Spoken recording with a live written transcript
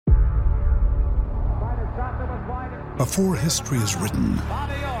Before history is written,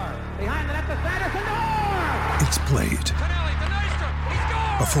 it's played.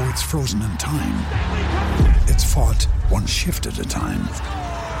 Before it's frozen in time, it's fought one shift at a time.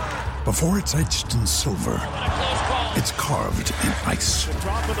 Before it's etched in silver, it's carved in ice.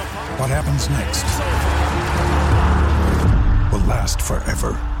 What happens next will last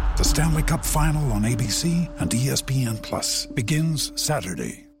forever. The Stanley Cup Final on ABC and ESPN Plus begins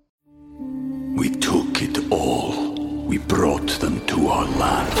Saturday. We took it all. We brought them to our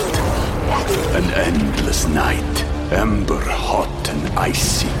land. An endless night, ember hot and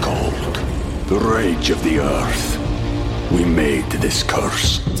icy cold. The rage of the earth. We made this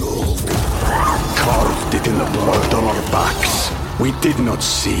curse. Carved it in the blood on our backs. We did not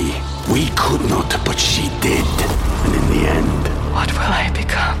see. We could not, but she did. And in the end... What will I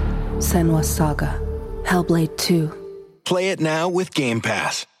become? Senua's Saga. Hellblade 2. Play it now with Game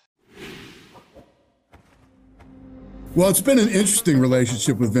Pass. Well, it's been an interesting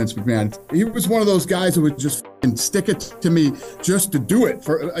relationship with Vince McMahon. He was one of those guys who would just stick it to me just to do it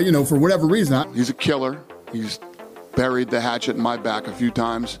for whatever reason. He's a killer. He's buried the hatchet in my back a few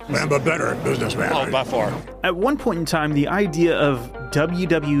times. Man, but better at business, man. Oh, by far. At one point in time, the idea of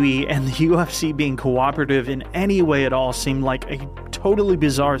WWE and the UFC being cooperative in any way at all seemed like a totally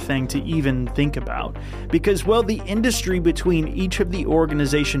bizarre thing to even think about. Because, well, the industry between each of the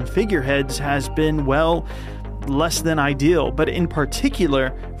organization figureheads has been, well, less than ideal, but in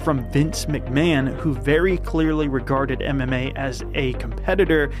particular from Vince McMahon, who very clearly regarded MMA as a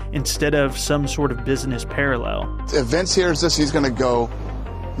competitor instead of some sort of business parallel. If Vince hears this, he's going to go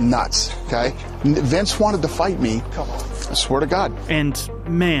nuts, okay? Vince wanted to fight me. I swear to God. And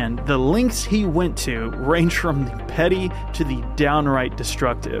man, the lengths he went to range from the petty to the downright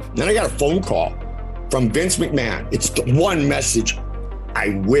destructive. Then I got a phone call from Vince McMahon. It's the one message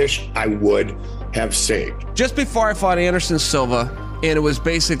I wish I would have saved. Just before I fought Anderson Silva, and it was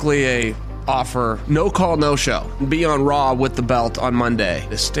basically a offer, no call, no show. Be on Raw with the belt on Monday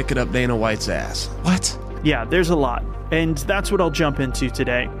to stick it up Dana White's ass. What? Yeah, there's a lot. And that's what I'll jump into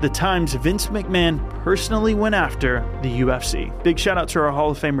today. The times Vince McMahon personally went after the UFC. Big shout out to our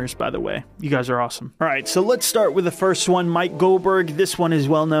Hall of Famers, by the way. You guys are awesome. All right, so let's start with the first one, Mike Goldberg. This one is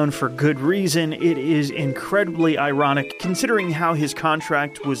well known for good reason. It is incredibly ironic considering how his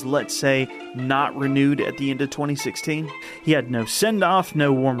contract was, let's say, not renewed at the end of 2016. He had no send-off,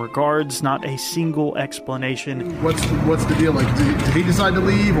 no warm regards, not a single explanation. What's the deal? Like, did he decide to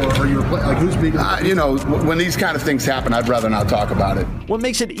leave, or are you like who's being? When these kind of things happen, I'd rather not talk about it. What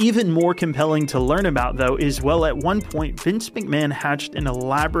makes it even more compelling to learn about, though, is, well, at one point, Vince McMahon hatched an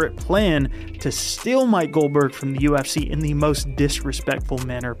elaborate plan to steal Mike Goldberg from the UFC in the most disrespectful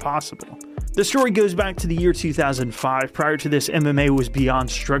manner possible. The story goes back to the year 2005. Prior to this, MMA was beyond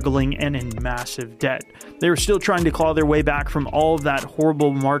struggling and in massive debt. They were still trying to claw their way back from all of that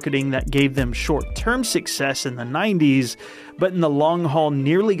horrible marketing that gave them short-term success in the 90s, but in the long haul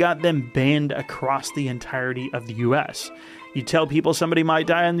nearly got them banned across the entirety of the US. You tell people somebody might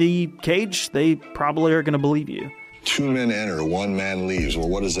die in the cage, they probably are going to believe you. 2 men enter, 1 man leaves. Well,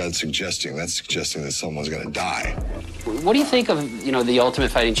 what is that suggesting? That's suggesting that someone's going to die. What do you think of, the Ultimate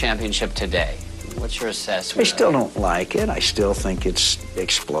Fighting Championship today? What's your assessment? I still don't like it. I still think it's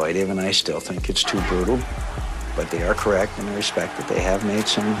exploitive, and I still think it's too brutal. But they are correct in the respect that they have made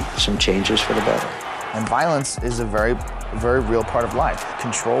some changes for the better. And violence is a very, very real part of life.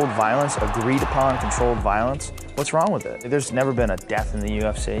 Controlled violence, agreed upon controlled violence. What's wrong with it? There's never been a death in the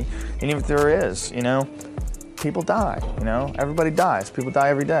UFC. And even if there is, people die, everybody dies. People die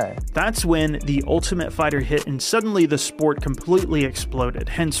every day. That's when The Ultimate Fighter hit and suddenly the sport completely exploded,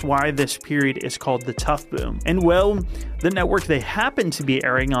 hence why this period is called the Tough Boom. And well, the network they happened to be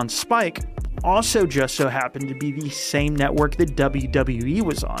airing on, Spike, also just so happened to be the same network that WWE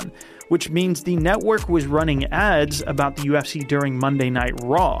was on, which means the network was running ads about the UFC during Monday Night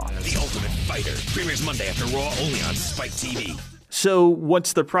Raw. The Ultimate Fighter premieres Monday after Raw, only on Spike TV. So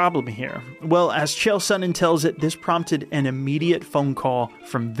what's the problem here? Well, as Chael Sonnen tells it, this prompted an immediate phone call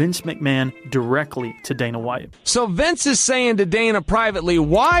from Vince McMahon directly to Dana White. So Vince is saying to Dana privately,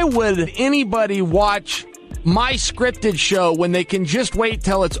 why would anybody watch my scripted show when they can just wait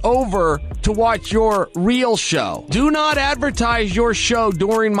till it's over to watch your real show? Do not advertise your show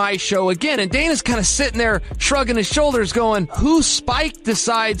during my show again. And Dana's kind of sitting there shrugging his shoulders going, who Spike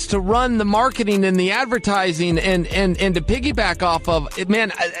decides to run the marketing and the advertising and to piggyback off of?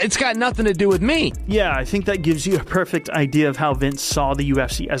 Man, it's got nothing to do with me. Yeah, I think that gives you a perfect idea of how Vince saw the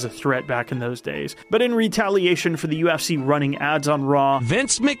UFC as a threat back in those days. But in retaliation for the UFC running ads on Raw,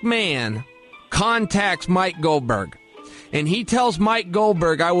 Vince McMahon contacts Mike Goldberg, and he tells Mike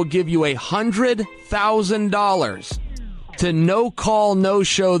Goldberg, I will give you $100,000 to no call, no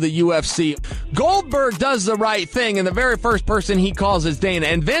show the UFC. Goldberg does the right thing, and the very first person he calls is Dana.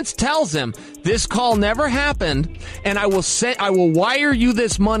 And Vince tells him, this call never happened, and I will wire you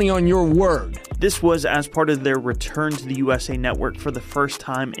this money on your word. This was as part of their return to the USA Network for the first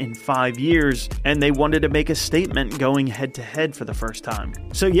time in 5 years, and they wanted to make a statement going head-to-head for the first time.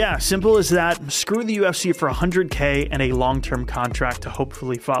 So yeah, simple as that. Screw the UFC for $100K and a long-term contract to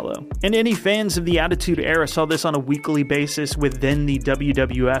hopefully follow. And any fans of the Attitude Era saw this on a weekly basis within the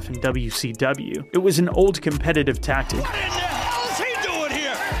WWF and WCW. It was an old competitive tactic.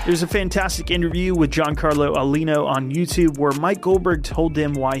 There's a fantastic interview with Giancarlo Alino on YouTube where Mike Goldberg told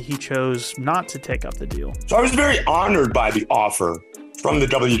him why he chose not to take up the deal. So I was very honored by the offer from the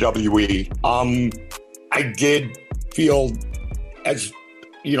WWE. I did feel as,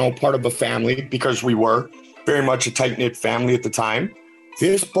 part of a family because we were very much a tight-knit family at the time.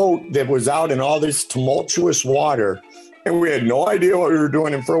 This boat that was out in all this tumultuous water, and we had no idea what we were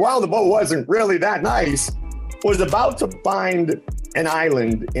doing. And for a while, the boat wasn't really that nice, was about to find an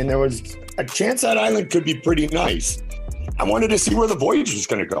island, and there was a chance that island could be pretty nice. I wanted to see where the voyage was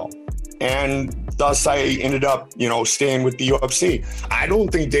going to go. And thus I ended up, staying with the UFC. I don't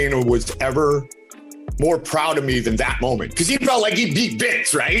think Dana was ever more proud of me than that moment, because he felt like he beat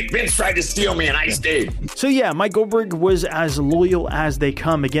Vince, right? Vince tried to steal me and I stayed. So yeah, Mike Goldberg was as loyal as they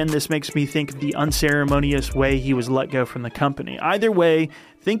come. Again, this makes me think of the unceremonious way he was let go from the company. Either way,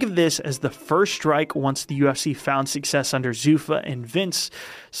 think of this as the first strike once the UFC found success under Zuffa and Vince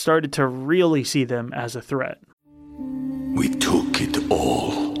started to really see them as a threat. We took it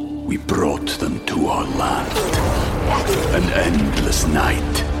all. We brought them to our land. An endless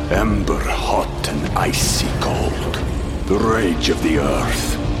night, ember hot and icy cold. The rage of the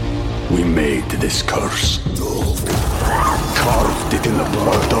earth. We made this curse. Carved it in the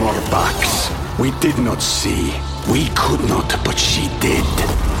blood on our backs. We did not see. We could not, but she did.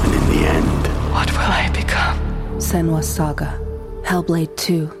 And in the end... What will I become? Senua's Saga. Hellblade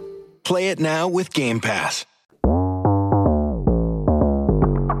 2. Play it now with Game Pass.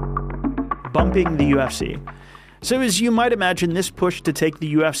 Bumping the UFC. So as you might imagine, this push to take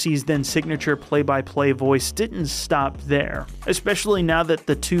the UFC's then signature play-by-play voice didn't stop there, especially now that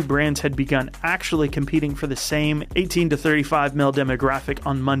the two brands had begun actually competing for the same 18 to 35 male demographic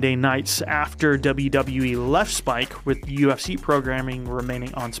on Monday nights after WWE left Spike, with UFC programming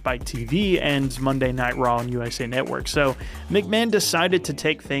remaining on Spike TV and Monday Night Raw on USA Network. So McMahon decided to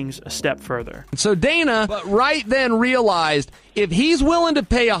take things a step further. So Dana right then realized if he's willing to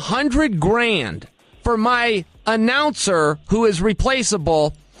pay $100,000 for my announcer who is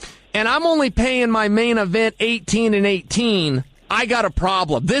replaceable, and I'm only paying my main event 18 and 18, I got a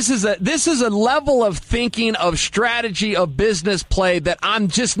problem. This is a level of thinking, of strategy, of business play that I'm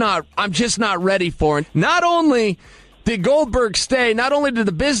just not ready for. Not only did Goldberg stay, not only did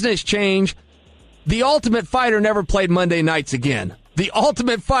the business change, the Ultimate Fighter never played Monday nights again. The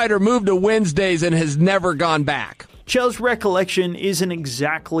Ultimate Fighter moved to Wednesdays and has never gone back. Chael's recollection isn't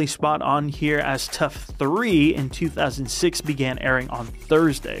exactly spot on here, as Tough 3 in 2006 began airing on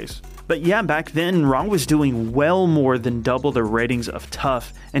Thursdays. But yeah, back then, Raw was doing well more than double the ratings of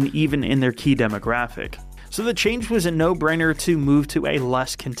Tough, and even in their key demographic. So the change was a no-brainer to move to a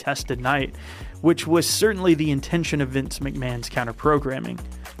less contested night, which was certainly the intention of Vince McMahon's counter-programming.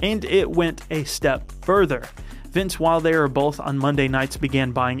 And it went a step further. Vince, while they were both on Monday nights,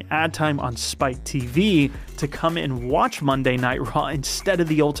 began buying ad time on Spike TV to come and watch Monday Night Raw instead of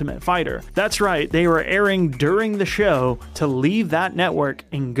The Ultimate Fighter. That's right, they were airing during the show to leave that network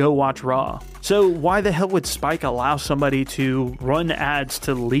and go watch Raw. So why the hell would Spike allow somebody to run ads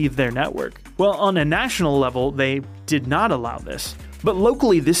to leave their network? Well, on a national level, they did not allow this. But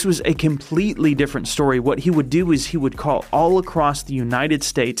locally, this was a completely different story. What he would do is he would call all across the United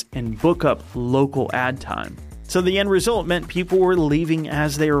States and book up local ad time. So the end result meant people were leaving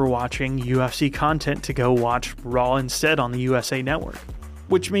as they were watching UFC content to go watch Raw instead on the USA Network.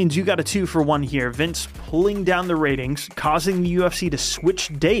 Which means you got a 2-for-1 here. Vince pulling down the ratings, causing the UFC to switch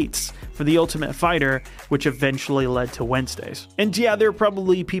dates for The Ultimate Fighter, which eventually led to Wednesdays. And yeah, there are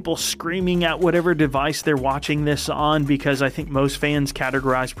probably people screaming at whatever device they're watching this on, because I think most fans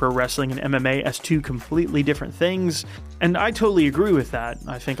categorize pro wrestling and MMA as two completely different things. And I totally agree with that.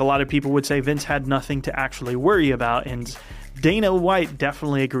 I think a lot of people would say Vince had nothing to actually worry about, and Dana White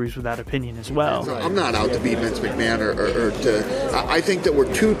definitely agrees with that opinion as well. I'm not out to beat Vince McMahon or to. I think that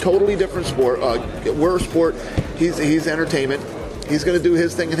we're two totally different sport. We're a sport. He's entertainment. He's going to do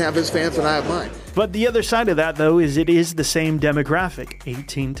his thing and have his fans, and I have mine. But the other side of that, though, is it is the same demographic,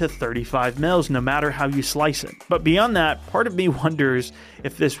 18 to 35 males, no matter how you slice it. But beyond that, part of me wonders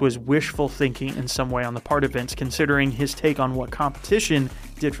if this was wishful thinking in some way on the part of Vince, considering his take on what competition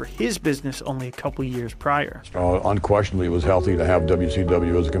did for his business only a couple years prior. Unquestionably, it was healthy to have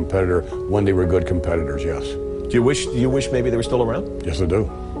WCW as a competitor when they were good competitors, yes. Do you wish maybe they were still around? Yes, I do.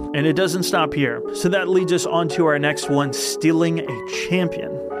 And it doesn't stop here. So that leads us on to our next one, stealing a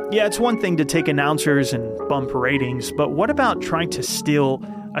champion. Yeah, it's one thing to take announcers and bump ratings, but what about trying to steal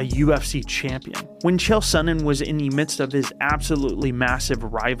a UFC champion? When Chael Sonnen was in the midst of his absolutely massive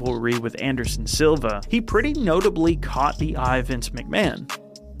rivalry with Anderson Silva, he pretty notably caught the eye of Vince McMahon.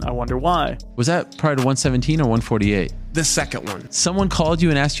 I wonder why. Was that prior to 117 or 148? The second one. Someone called you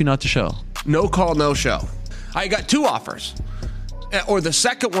and asked you not to show? No call, no show. I got two offers. Or the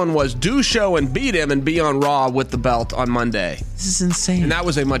second one was do show and beat him and be on Raw with the belt on Monday. This is insane. And that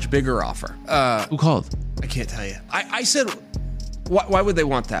was a much bigger offer. Who called? I can't tell you. I said, why would they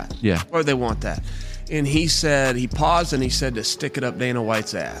want that? Yeah. Why would they want that? And he said, he paused and he said to stick it up Dana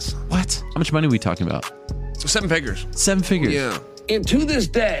White's ass. What? How much money are we talking about? So 7 figures. 7 figures? Yeah. And to this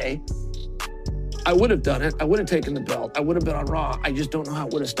day, I would have done it. I would have taken the belt. I would have been on Raw. I just don't know how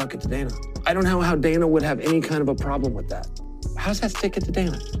it would have stuck it to Dana. I don't know how Dana would have any kind of a problem with that. How's that stick it to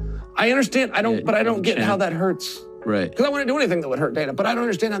Dana? I understand. I don't get how that hurts. Right. Because I wouldn't do anything that would hurt Dana, but I don't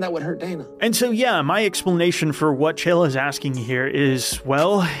understand how that would hurt Dana. And so, yeah, my explanation for what Chael is asking here is,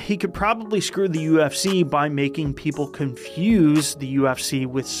 well, he could probably screw the UFC by making people confuse the UFC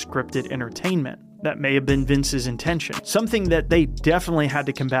with scripted entertainment. That may have been Vince's intention. Something that they definitely had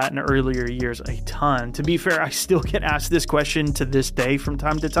to combat in earlier years a ton. To be fair, I still get asked this question to this day from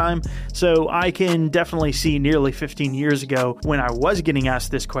time to time, so I can definitely see nearly 15 years ago when I was getting asked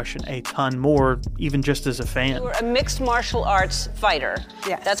this question a ton more, even just as a fan. You were a mixed martial arts fighter.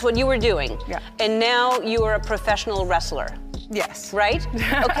 Yes. That's what you were doing. Yeah. And now you are a professional wrestler. Yes. Right?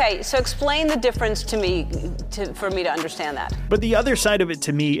 Okay, so explain the difference to me, for me to understand that. But the other side of it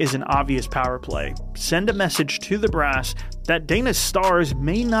to me is an obvious power play. Send a message to the brass that Dana's stars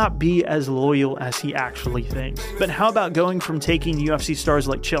may not be as loyal as he actually thinks. But how about going from taking UFC stars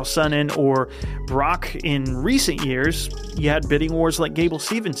like Chael Sonnen or Brock in recent years, you had bidding wars like Gable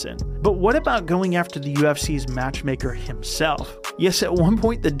Stevenson. But what about going after the UFC's matchmaker himself? Yes, at one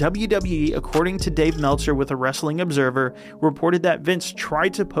point, the WWE, according to Dave Meltzer with a Wrestling Observer, reported that Vince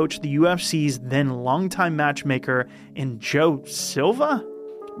tried to poach the UFC's then longtime matchmaker in Joe Silva?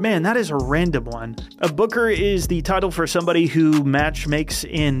 Man, that is a random one. A booker is the title for somebody who match makes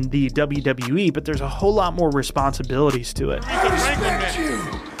in the WWE, but there's a whole lot more responsibilities to it. I respect you,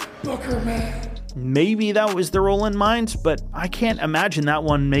 Booker man. Maybe that was the role in mind, but I can't imagine that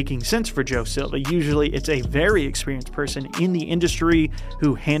one making sense for Joe Silva. Usually it's a very experienced person in the industry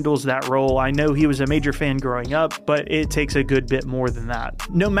who handles that role. I know he was a major fan growing up, but it takes a good bit more than that.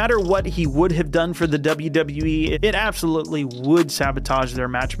 No matter what he would have done for the WWE, it absolutely would sabotage their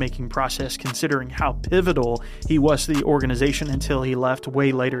matchmaking process, considering how pivotal he was to the organization until he left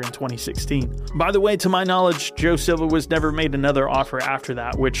way later in 2016. By the way, to my knowledge, Joe Silva was never made another offer after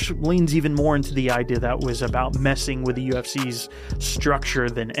that, which leans even more into the idea that was about messing with the UFC's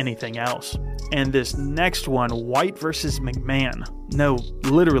structure than anything else. And this next one, White versus McMahon. No,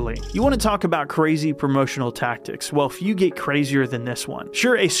 literally. You want to talk about crazy promotional tactics? Well, few get crazier than this one.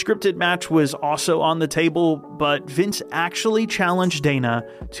 Sure, a scripted match was also on the table, but Vince actually challenged Dana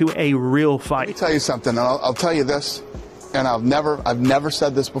to a real fight. Let me tell you something, and I'll tell you this, and I've never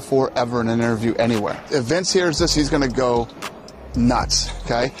said this before ever in an interview anywhere. If Vince hears this, he's going to go nuts,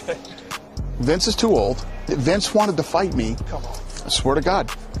 okay? Vince is too old. Vince wanted to fight me. I swear to God.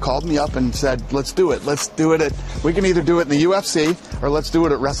 Called me up and said, let's do it. Let's do it we can either do it in the UFC or let's do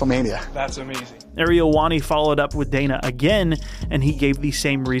it at WrestleMania. That's amazing. Ariel Wani followed up with Dana again, and he gave the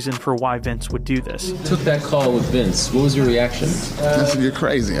same reason for why Vince would do this. Took that call with Vince. What was your reaction? I said, you're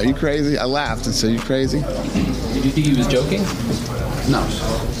crazy. Are you crazy? I laughed and said, you crazy? Did you think he was joking? No.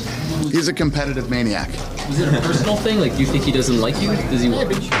 He's a competitive maniac. Is it a personal thing? Like, do you think he doesn't like you? Does he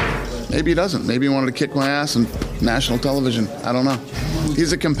want you? Maybe he doesn't. Maybe he wanted to kick my ass on national television. I don't know.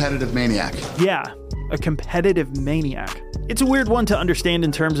 He's a competitive maniac. Yeah, a competitive maniac. It's a weird one to understand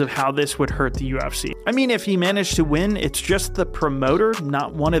in terms of how this would hurt the UFC. I mean, if he managed to win, it's just the promoter,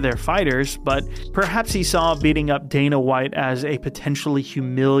 not one of their fighters, but perhaps he saw beating up Dana White as a potentially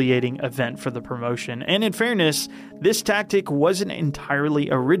humiliating event for the promotion. And in fairness, this tactic wasn't entirely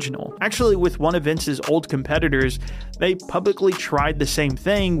original. Actually, with one of Vince's old competitors, they publicly tried the same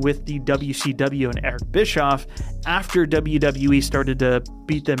thing with the WCW and Eric Bischoff after WWE started to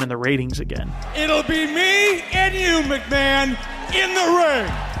beat them in the ratings again. It'll be me and you, McMahon. McMahon in the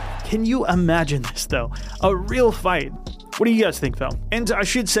ring. Can you imagine this, though? A real fight. What do you guys think, though? And I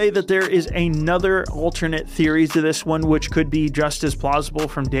should say that there is another alternate theory to this one, which could be just as plausible,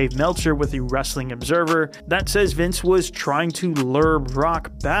 from Dave Meltzer with the Wrestling Observer, that says Vince was trying to lure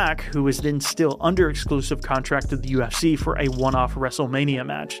Brock back, who was then still under exclusive contract with the UFC, for a one-off WrestleMania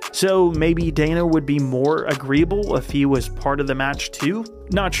match. So maybe Dana would be more agreeable if he was part of the match too?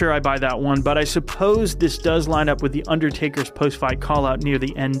 Not sure I buy that one, but I suppose this does line up with The Undertaker's post-fight call-out near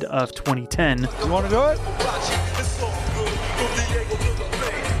the end of 2010. You want to do it?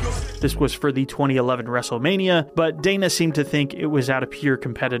 This was for the 2011 WrestleMania, but Dana seemed to think it was out of pure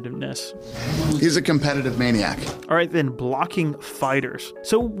competitiveness. He's a competitive maniac. All right, then, blocking fighters.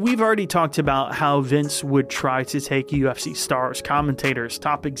 So we've already talked about how Vince would try to take UFC stars, commentators,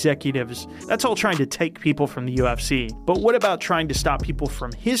 top executives. That's all trying to take people from the UFC. But what about trying to stop people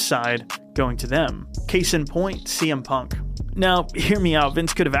from his side going to them? Case in point, CM Punk. Now, hear me out,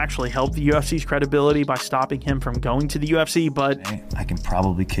 Vince could have actually helped the UFC's credibility by stopping him from going to the UFC, but I can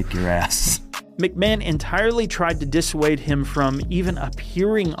probably kick your ass. McMahon entirely tried to dissuade him from even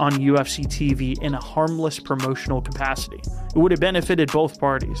appearing on UFC TV in a harmless promotional capacity. It would have benefited both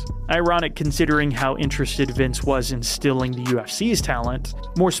parties. Ironic considering how interested Vince was in stilling the UFC's talent.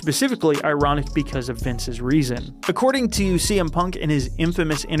 More specifically, ironic because of Vince's reason. According to CM Punk in his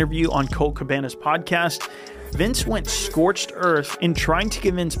infamous interview on Colt Cabana's podcast, Vince went scorched earth in trying to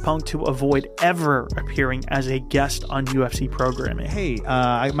convince Punk to avoid ever appearing as a guest on UFC programming. Hey,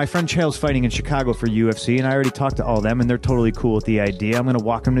 my friend Chael's fighting in Chicago for UFC, and I already talked to all of them, and they're totally cool with the idea. I'm going to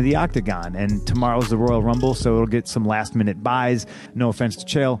walk him to the Octagon, and tomorrow's the Royal Rumble, so it'll get some last-minute buys. No offense to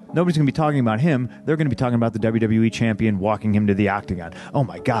Chael. Nobody's going to be talking about him. They're going to be talking about the WWE champion walking him to the Octagon. Oh,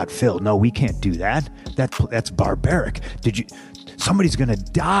 my God, Phil, no, we can't do that. That's barbaric. Somebody's gonna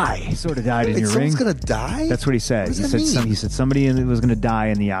die. He sort of died in your ring. Someone's gonna die? That's what he said. He said somebody was gonna die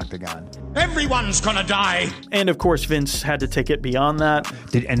in the Octagon. Everyone's gonna die. And of course, Vince had to take it beyond that.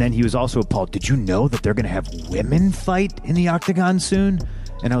 And then he was also appalled. Did you know that they're gonna have women fight in the Octagon soon?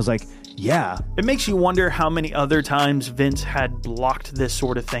 And I was like, yeah. It makes you wonder how many other times Vince had blocked this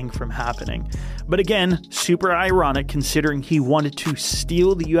sort of thing from happening. But again, super ironic considering he wanted to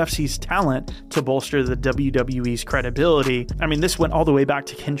steal the UFC's talent to bolster the WWE's credibility. I mean, this went all the way back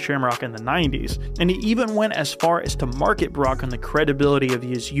to Ken Shamrock in the 90s. And he even went as far as to market Brock on the credibility of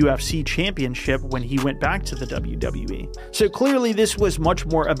his UFC championship when he went back to the WWE. So clearly this was much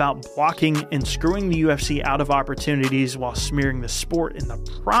more about blocking and screwing the UFC out of opportunities while smearing the sport in the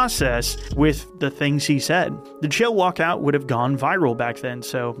process with the things he said. The Chael walkout would have gone viral back then,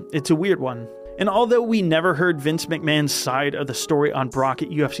 so it's a weird one. And although we never heard Vince McMahon's side of the story on Brock at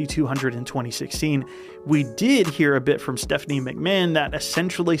UFC 200 in 2016, we did hear a bit from Stephanie McMahon that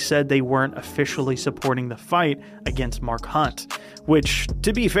essentially said they weren't officially supporting the fight against Mark Hunt, which,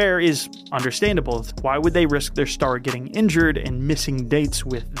 to be fair, is understandable. Why would they risk their star getting injured and missing dates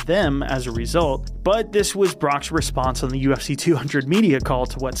with them as a result? But this was Brock's response on the UFC 200 media call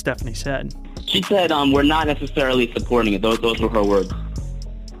to what Stephanie said. She said, we're not necessarily supporting it. Those were her words.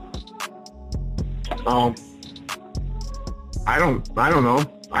 I don't know.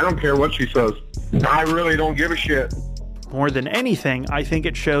 I don't care what she says. I really don't give a shit. More than anything, I think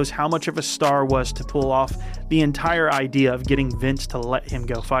it shows how much of a star was to pull off the entire idea of getting Vince to let him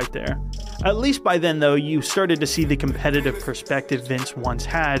go fight there. At least by then, though, you started to see the competitive perspective Vince once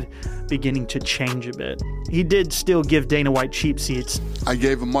had beginning to change a bit. He did still give Dana White cheap seats. I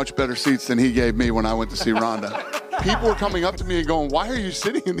gave him much better seats than he gave me when I went to see Ronda. People were coming up to me and going, "Why are you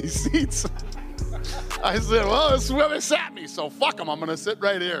sitting in these seats?" I said, well, this is where they sat me, so fuck them, I'm going to sit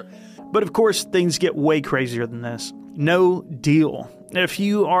right here. But of course, things get way crazier than this. No deal. If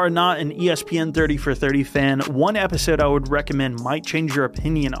you are not an ESPN 30 for 30 fan, one episode I would recommend might change your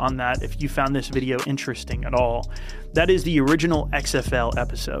opinion on that if you found this video interesting at all. That is the original XFL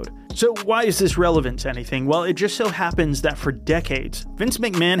episode. So why is this relevant to anything? Well, it just so happens that for decades, Vince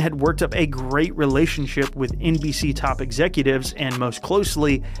McMahon had worked up a great relationship with NBC top executives and most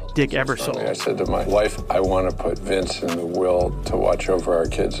closely, Dick Ebersol. I said to my wife, I want to put Vince in the will to watch over our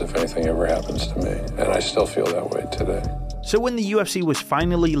kids if anything ever happens to me. And I still feel that way today. So when the UFC was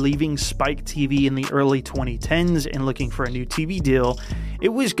finally leaving Spike TV in the early 2010s and looking for a new TV deal, it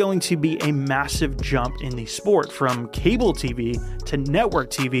was going to be a massive jump in the sport from cable TV to network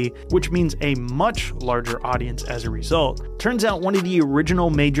TV, which means a much larger audience as a result. Turns out one of the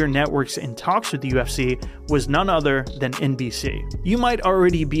original major networks in talks with the UFC was none other than NBC. You might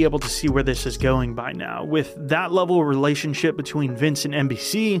already be able to see where this is going by now. With that level of relationship between Vince and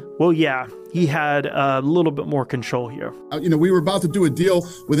NBC, well, yeah, he had a little bit more control here. We were about to do a deal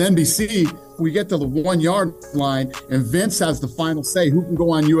with NBC we get to the 1 yard line and Vince has the final say who can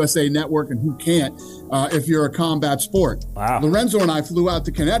go on USA Network and who can't if you're a combat sport. Wow. Lorenzo and I flew out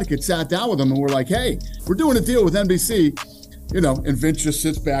to Connecticut, sat down with him, and we're like, hey, we're doing a deal with NBC. And Vince just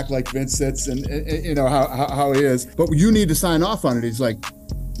sits back like Vince sits and you know, how he is. But you need to sign off on it. He's like,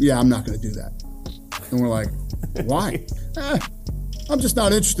 yeah, I'm not going to do that. And we're like, why? I'm just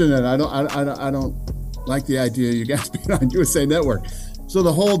not interested in it. I don't like the idea of you guys being on USA Network. So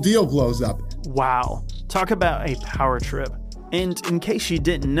the whole deal blows up. Wow. Talk about a power trip. And in case you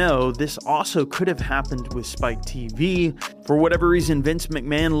didn't know, this also could have happened with Spike TV. For whatever reason, Vince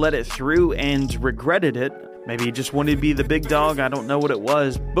McMahon let it through and regretted it. Maybe he just wanted to be the big dog, I don't know what it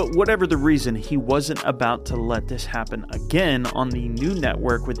was. But whatever the reason, he wasn't about to let this happen again on the new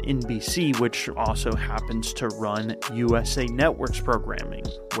network with NBC, which also happens to run USA Network's programming,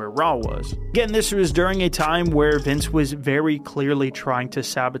 where Raw was. Again, this was during a time where Vince was very clearly trying to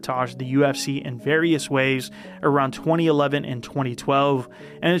sabotage the UFC in various ways around 2011 and 2012,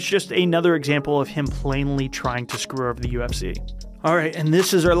 and it's just another example of him plainly trying to screw over the UFC. Alright, and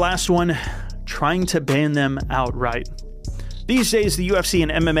this is our last one. Trying to ban them outright. These days, the UFC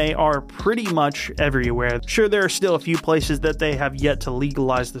and MMA are pretty much everywhere. Sure, there are still a few places that they have yet to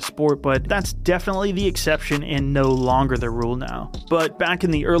legalize the sport, but that's definitely the exception and no longer the rule now. But back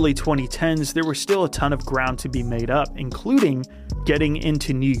in the early 2010s, there was still a ton of ground to be made up, including getting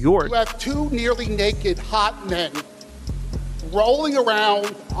into New York. You have two nearly naked hot men rolling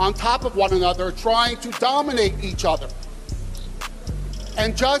around on top of one another, trying to dominate each other.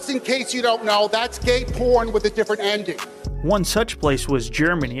 And just in case you don't know, that's gay porn with a different ending. One such place was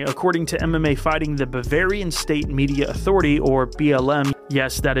Germany. According to MMA Fighting, the Bavarian State Media Authority, or BLM,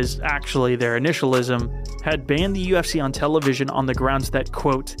 yes, that is actually their initialism, had banned the UFC on television on the grounds that,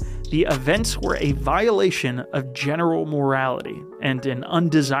 quote, the events were a violation of general morality and an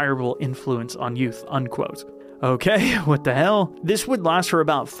undesirable influence on youth, unquote. Okay, what the hell? This would last for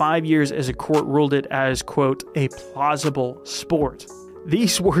about 5 years as a court ruled it as, quote, a plausible sport.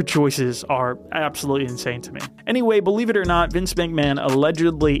 These word choices are absolutely insane to me. Anyway, believe it or not, Vince McMahon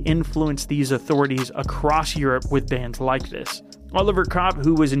allegedly influenced these authorities across Europe with bans like this. Oliver Kopp,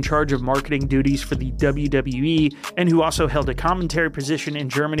 who was in charge of marketing duties for the WWE and who also held a commentary position in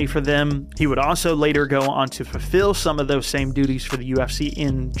Germany for them, he would also later go on to fulfill some of those same duties for the UFC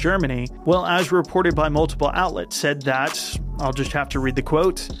in Germany. Well, as reported by multiple outlets, said that, I'll just have to read the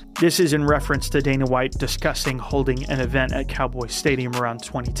quote, this is in reference to Dana White discussing holding an event at Cowboy Stadium around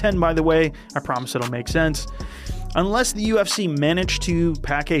 2010, by the way. I promise it'll make sense. Unless the UFC managed to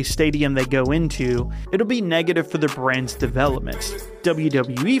pack a stadium they go into, it'll be negative for the brand's developments.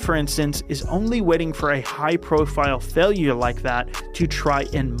 WWE, for instance, is only waiting for a high-profile failure like that to try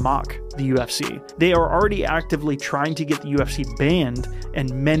and mock the UFC. They are already actively trying to get the UFC banned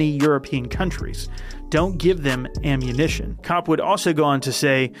in many European countries. Don't give them ammunition. Kopp would also go on to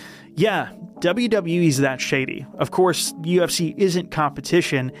say, yeah, WWE's that shady. Of course, UFC isn't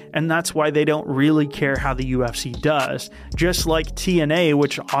competition, and that's why they don't really care how the UFC does. Just like TNA,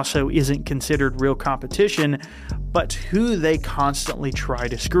 which also isn't considered real competition, but who they constantly try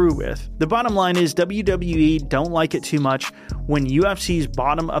to screw with. The bottom line is WWE don't like it too much when UFC's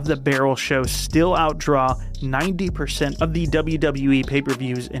bottom of the barrel shows still outdraw 90% of the WWE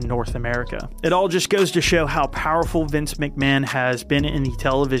pay-per-views in North America. It all just goes to show how powerful Vince McMahon has been in the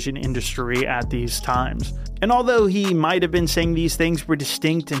television industry at these times. And although he might have been saying these things were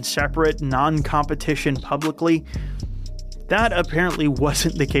distinct and separate, non-competition publicly, that apparently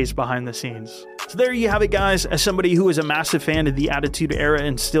wasn't the case behind the scenes. So there you have it, guys. As somebody who is a massive fan of the Attitude Era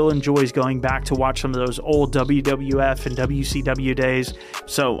and still enjoys going back to watch some of those old WWF and WCW days,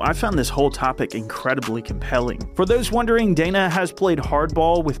 so I found this whole topic incredibly compelling. For those wondering, Dana has played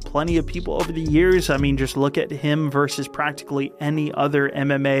hardball with plenty of people over the years. I mean, just look at him versus practically any other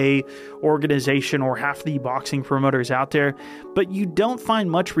MMA organization or half the boxing promoters out there, but you don't find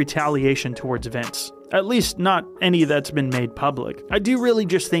much retaliation towards Vince. At least not any that's been made public. I do really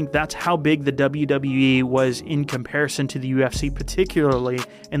just think that's how big the WWE was in comparison to the UFC, particularly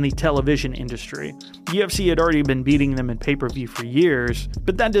in the television industry. The UFC had already been beating them in pay-per-view for years,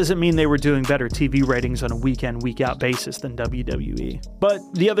 but that doesn't mean they were doing better TV ratings on a week-in, week-out basis than WWE. But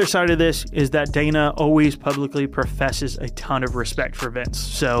the other side of this is that Dana always publicly professes a ton of respect for Vince,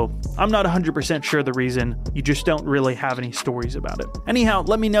 so I'm not 100% sure the reason. You just don't really have any stories about it. Anyhow,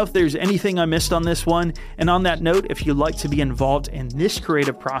 let me know if there's anything I missed on this one. And on that note, if you'd like to be involved in this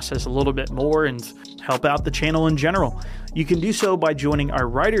creative process a little bit more and help out the channel in general, you can do so by joining our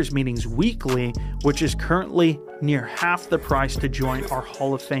writers meetings weekly, which is currently near half the price to join our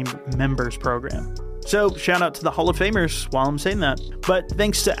Hall of Fame members program. So shout out to the Hall of Famers while I'm saying that. But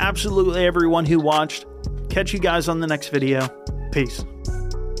thanks to absolutely everyone who watched. Catch you guys on the next video. Peace.